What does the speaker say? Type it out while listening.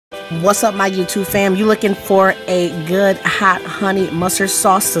What's up, my YouTube fam? You looking for a good hot honey mustard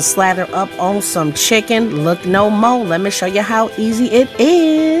sauce to slather up on some chicken? Look no more. Let me show you how easy it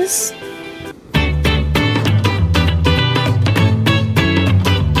is.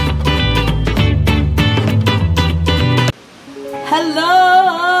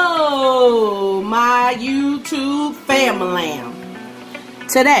 Hello, my YouTube family.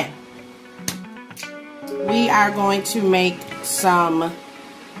 Today, we are going to make some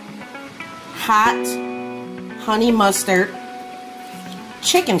hot honey mustard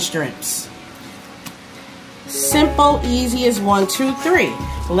chicken strips. Simple, easy as 1, 2, 3.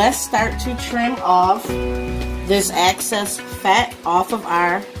 Let's start to trim off this excess fat off of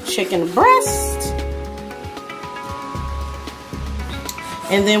our chicken breast.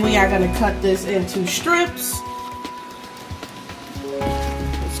 And then we are going to cut this into strips.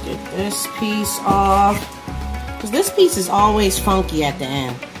 Let's get this piece off. Because this piece is always funky at the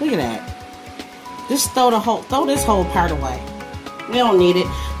end. Look at that. Just throw this whole part away. We don't need it.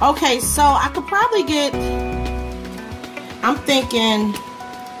 Okay, so I could probably get, I'm thinking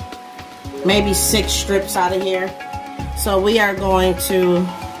maybe 6 strips out of here. So we are going to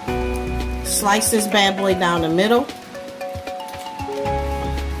slice this bad boy down the middle.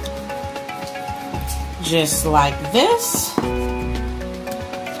 Just like this.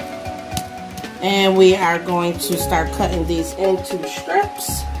 And we are going to start cutting these into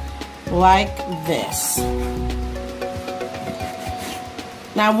strips like this.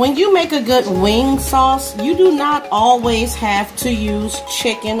 Now, when you make a good wing sauce, you do not always have to use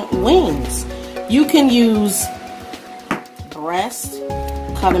chicken wings. You can use breast,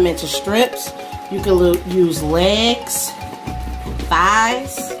 cut them into strips. You can use legs,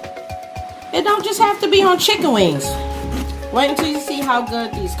 thighs. It don't just have to be on chicken wings. Wait until you see how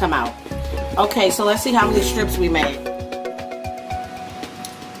good these come out. Okay, so let's see how many strips we made.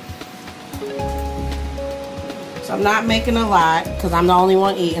 So I'm not making a lot because I'm the only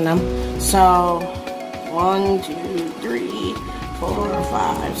one eating them. So 1, 2, 3, 4,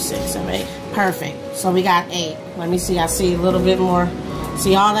 5, 6, 7, 8. Perfect. So we got 8. Let me see. I see a little bit more.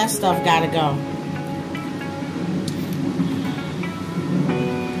 See, all that stuff gotta go.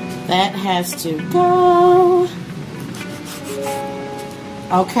 That has to go.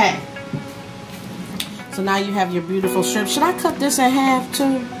 Okay. So now you have your beautiful strips. Should I cut this in half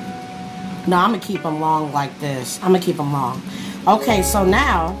too? No, I'm going to keep them long like this. I'm going to keep them long. Okay, so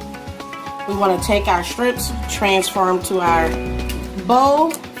now we want to take our strips, transfer them to our bowl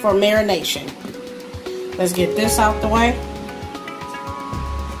for marination. Let's get this out the way.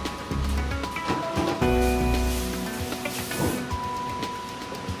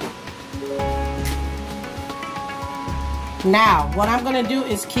 Now, what I'm going to do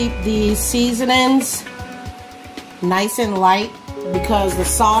is keep the seasonings nice and light because the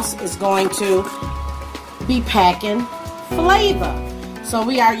sauce is going to be packing flavor. So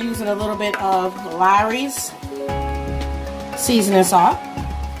we are using a little bit of Lawry's seasoning salt.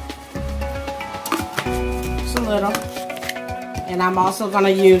 Just a little. And I'm also going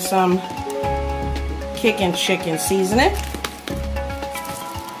to use some kicking chicken seasoning.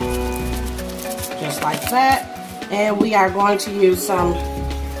 Just like that. And we are going to use some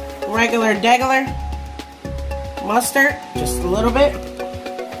regular mustard, just a little bit.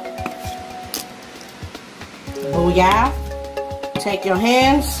 Booyah. Take your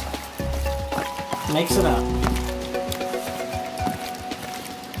hands, mix it up.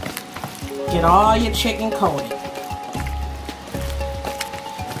 Get all your chicken coated.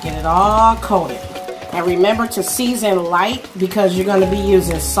 Get it all coated. And remember to season light because you're going to be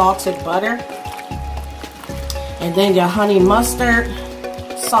using salted butter. And then your honey mustard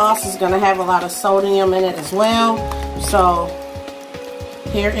sauce is going to have a lot of sodium in it as well. So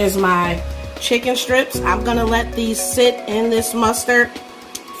here is my chicken strips. I'm going to let these sit in this mustard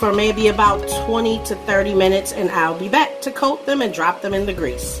for maybe about 20 to 30 minutes and I'll be back to coat them and drop them in the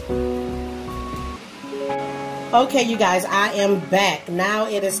grease. Okay, you guys, I am back. Now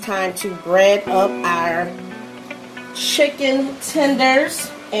it is time to bread up our chicken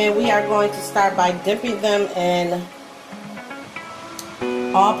tenders. And we are going to start by dipping them in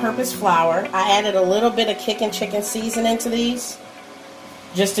all-purpose flour. I added a little bit of kicking chicken seasoning to these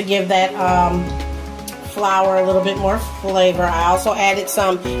just to give that flour a little bit more flavor. I also added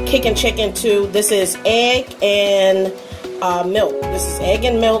some kicking chicken to, this is egg and milk. This is egg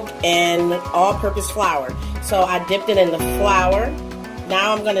and milk and all-purpose flour. So I dipped it in the flour.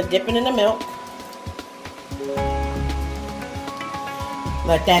 Now I'm going to dip it in the milk.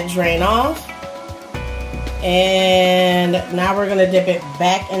 Let that drain off. And now we're going to dip it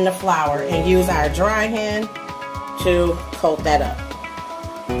back in the flour and use our dry hand to coat that up.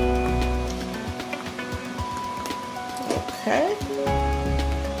 Okay.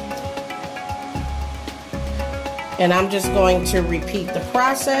 And I'm just going to repeat the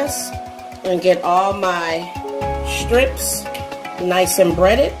process and get all my strips nice and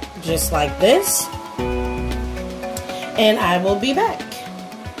breaded, just like this. And I will be back.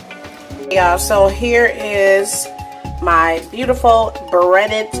 Yeah, so here is my beautiful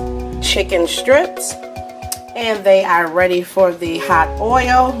breaded chicken strips. And they are ready for the hot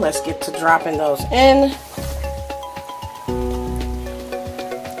oil. Let's get to dropping those in.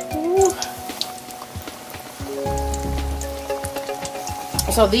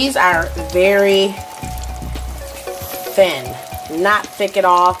 So these are very thin, not thick at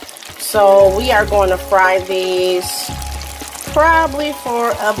all. So we are going to fry these probably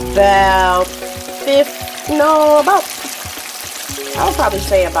for about I'll probably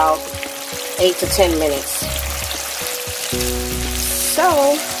say about 8 to 10 minutes.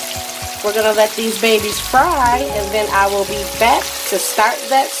 So we're gonna let these babies fry, and then I will be back to start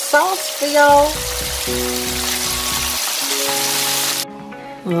that sauce for y'all.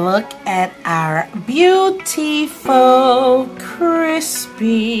 Look at our beautiful,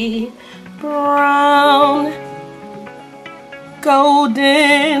 crispy, brown,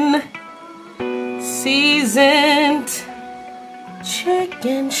 golden, seasoned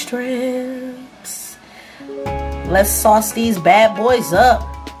chicken strips. Let's sauce these bad boys up.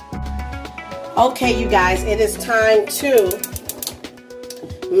 Okay, you guys, it is time to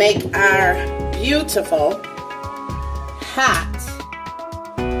make our beautiful, hot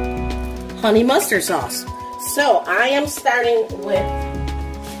honey mustard sauce. So I am starting with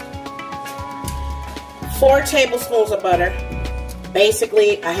 4 tablespoons of butter,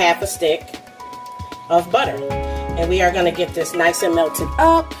 basically a half a stick of butter. And we are going to get this nice and melted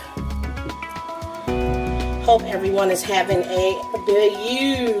up. Hope everyone is having a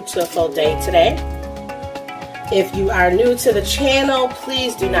beautiful day today. If you are new to the channel,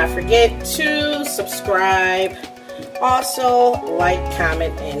 please do not forget to subscribe. Also, like,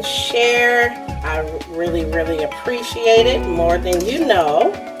 comment, and share. I really, really appreciate it, more than you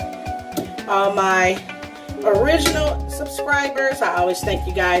know. All my original subscribers, I always thank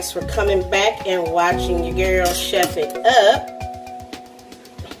you guys for coming back and watching your girl chef it up.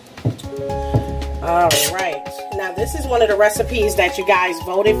 Alright, now this is one of the recipes that you guys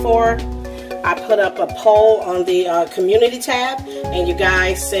voted for. I put up a poll on the community tab, and you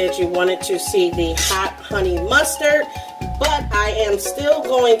guys said you wanted to see the hot honey mustard, but I am still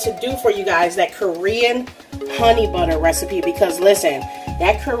going to do for you guys that Korean honey butter recipe, because listen,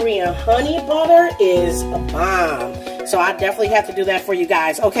 that Korean honey butter is a bomb. So I definitely have to do that for you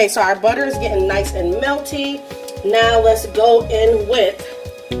guys. Okay, so our butter is getting nice and melty. Now let's go in with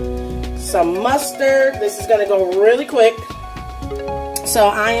some mustard. This is going to go really quick. So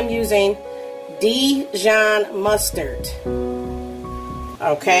I am using Dijon mustard.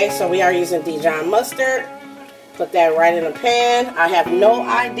 Okay, so we are using Dijon mustard. Put that right in the pan. I have no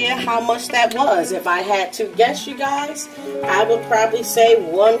idea how much that was. If I had to guess, you guys, I would probably say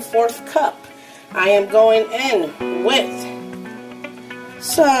 1/4 cup. I am going in with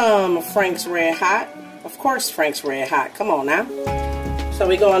some Frank's Red Hot. Of course, Frank's Red Hot. Come on now. So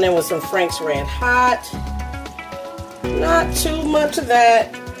we're going in with some Frank's Red Hot. Not too much of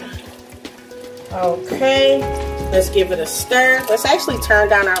that. Okay, let's give it a stir. Let's actually turn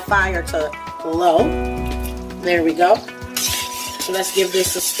down our fire to low. There we go. So let's give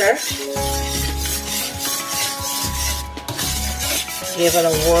this a stir. Give it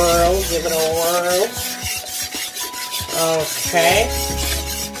a whirl. Give it a whirl. Okay.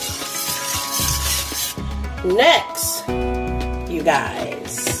 Next, you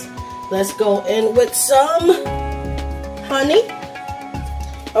guys, let's go in with some honey.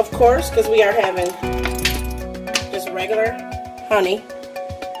 Of course, because we are having just regular honey.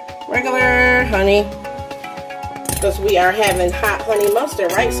 Regular honey. Because we are having hot honey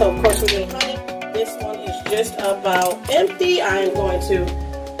mustard, right? So, of course, we need honey. This one is just about empty. I am going to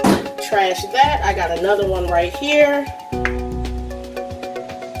trash that. I got another one right here.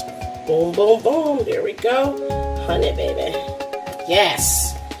 Boom, boom, boom. There we go. Honey, baby.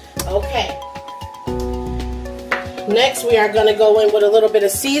 Yes. Okay. Next, we are going to go in with a little bit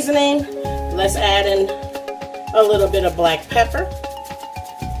of seasoning. Let's add in a little bit of black pepper.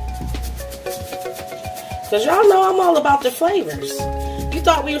 Because y'all know I'm all about the flavors. You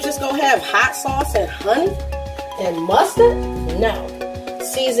thought we were just going to have hot sauce and honey and mustard? No.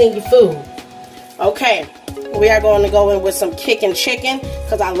 Season your food. Okay. We are going to go in with some kicking chicken.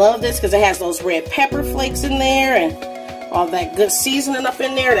 Because I love this because it has those red pepper flakes in there and all that good seasoning up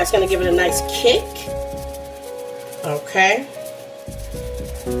in there. That's going to give it a nice kick. Okay.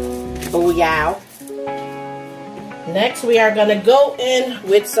 Booyah. Next, we are going to go in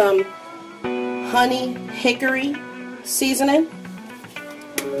with some honey hickory seasoning.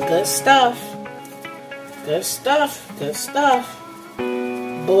 Good stuff. Good stuff. Good stuff.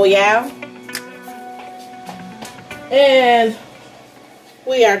 Booyah. And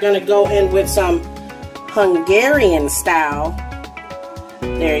we are going to go in with some Hungarian style.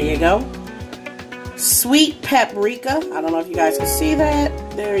 There you go. Sweet paprika. I don't know if you guys can see that.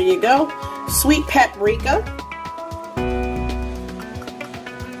 There you go. Sweet paprika.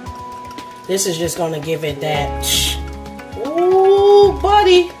 This is just going to give it that. Ooh,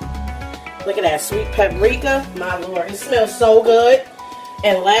 buddy. Look at that sweet paprika. My Lord, it smells so good.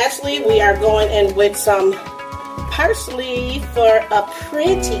 And lastly, we are going in with some parsley for a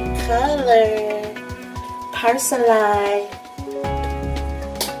pretty color. Parsley.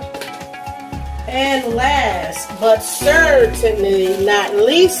 And last but certainly not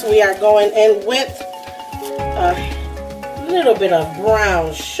least, we are going in with a little bit of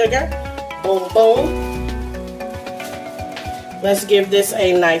brown sugar. Boom, boom. Let's give this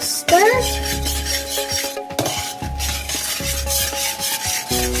a nice stir.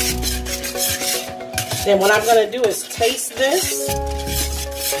 Then what I'm going to do is taste this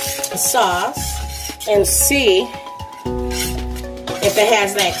sauce and see if it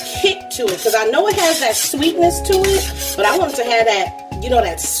has that kick to it. Because I know it has that sweetness to it, but I want it to have that, you know,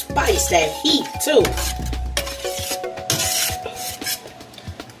 that spice, that heat too.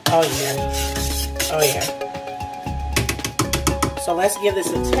 Oh yeah. Oh yeah. So let's give this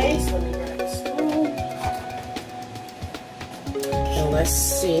a taste. Let me grab a spoon. And let's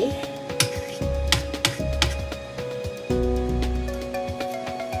see.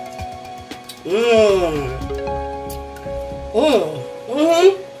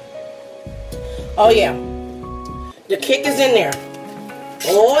 Oh yeah. The kick is in there.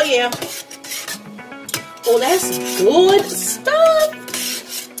 Oh yeah. Oh, that's good stuff.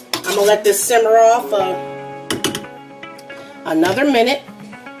 I'm gonna let this simmer off another minute.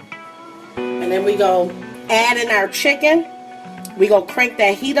 And then we go add in our chicken. We go crank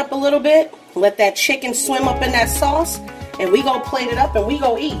that heat up a little bit. Let that chicken swim up in that sauce. And we go plate it up and we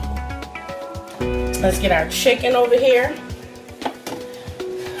go eat. Let's get our chicken over here.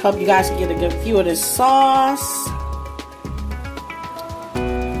 Hope you guys can get a good view of this sauce.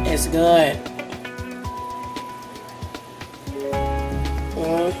 It's good.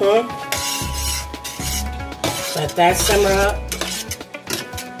 Let that simmer up.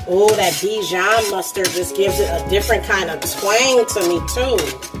 Oh, that Dijon mustard just gives it a different kind of twang to me too.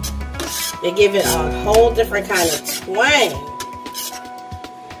 It gives it a whole different kind of twang.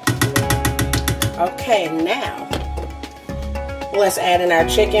 Okay, now let's add in our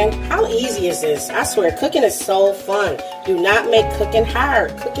chicken. How easy is this? I swear, cooking is so fun. Do not make cooking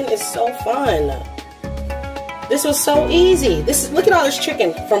hard. Cooking is so fun. This was so easy. Look at all this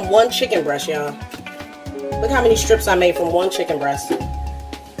chicken from one chicken breast, y'all. Look how many strips I made from one chicken breast.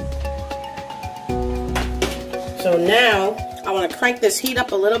 So now I want to crank this heat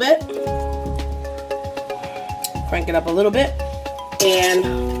up a little bit. Crank it up a little bit. And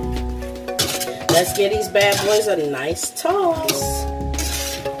let's give these bad boys a nice toss.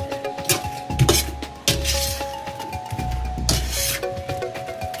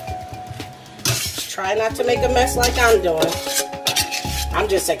 Try not to make a mess like I'm doing. I'm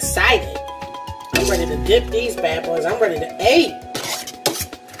just excited. I'm ready to dip these bad boys. I'm ready to eat.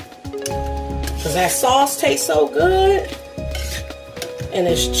 Because that sauce tastes so good. And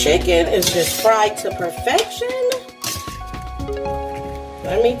this chicken is just fried to perfection.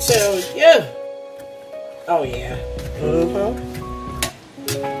 Let me tell you. Oh yeah.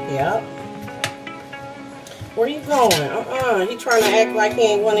 Yep. Where you going? He trying to act like he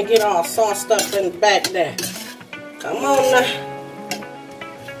ain't want to get all sauced up in the back there. Come on now.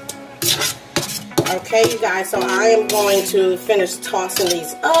 Okay, you guys, so I am going to finish tossing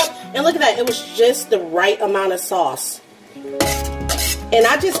these up. And look at that. It was just the right amount of sauce. And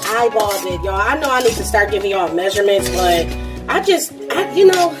I just eyeballed it, y'all. I know I need to start giving y'all measurements, but you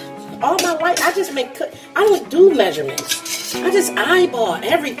know, all my life, I don't do measurements. I just eyeball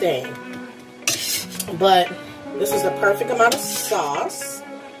everything. But this is the perfect amount of sauce.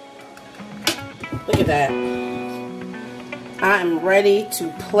 Look at that. I'm ready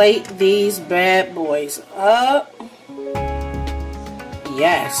to plate these bad boys up.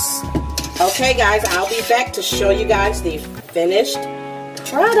 Yes. Okay, guys, I'll be back to show you guys the finished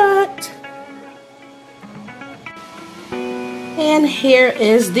product. And here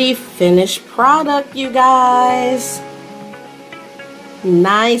is the finished product, you guys.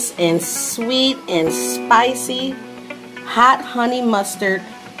 Nice and sweet and spicy hot honey mustard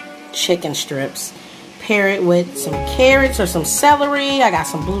chicken strips. pair it with some carrots or some celery. I got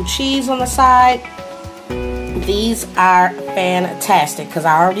some blue cheese on the side. These are fantastic because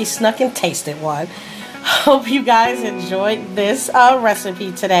I already snuck and tasted one. Hope you guys enjoyed this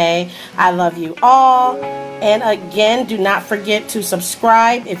recipe today. I love you all. And again, do not forget to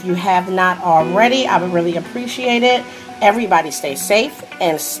subscribe if you have not already. I would really appreciate it. Everybody stay safe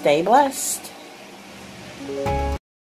and stay blessed.